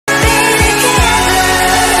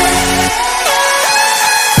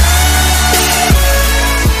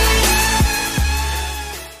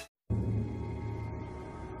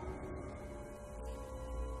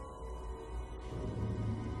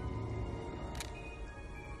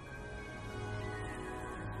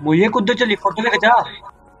मुझे कुछ चली फोटो लेके जा।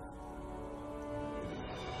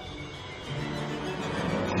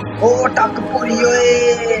 ओ टक पूरी ओए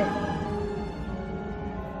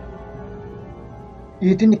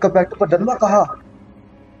ये थी निकल बैक पर डनवा कहा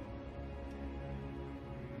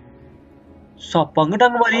सापंग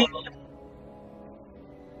डंग मारी।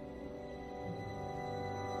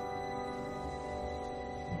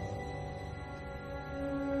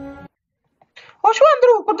 अंदर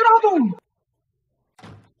किधर हो तुम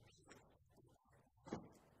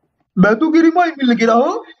मैं तो गिरी माई मिल गिरा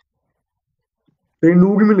हो तेनू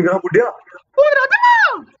की मिल गया बुढ़िया।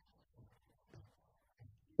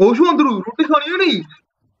 ओशु अंदर रोटी खानी है नहीं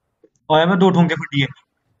आया मैं 2 ठोंके फटिए।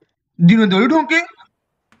 दिन दो ठोंके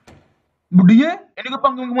बुढ़िए इनके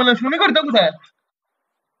पंख मतलब शुरू नहीं करता कुछ है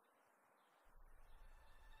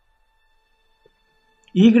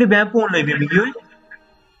इकड़े बैं पोन लग पे मिगी ओए।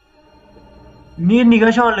 नीर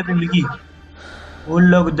निगाह शान लग पे मिगी। ओ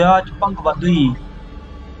लगदा अज भंग बद होई।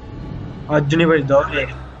 अज नहीं बजदा ओए।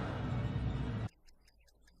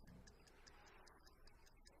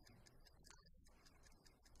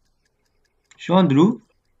 शांद्रू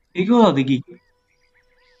ये क्यों होता दिगी?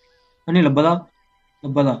 अने लब्बा दा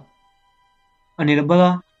लब्बा दा अने लब्बा दा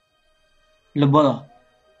लब्बा दा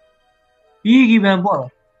ये की बैं पा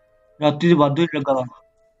राती से बद होई लगा दा।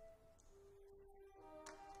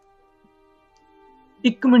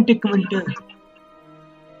 एक मिनट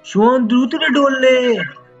शांद्रू तेरे डोले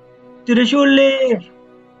तेरे शोले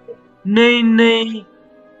नहीं नहीं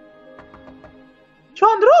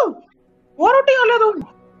शांद्रू वो रोटी खा ले तुम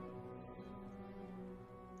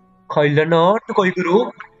खाई लेना तो कोई करो।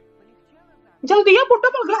 जल्दी है पुट्टा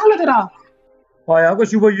पल खा ले तेरा आया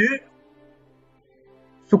कशु भाई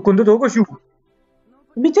सुकुंद दो कशु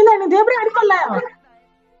बिच लेने दे ब्रेड कर लाया हूं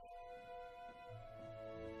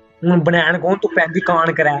बनैन कौन तू पैंदी कान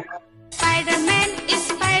करै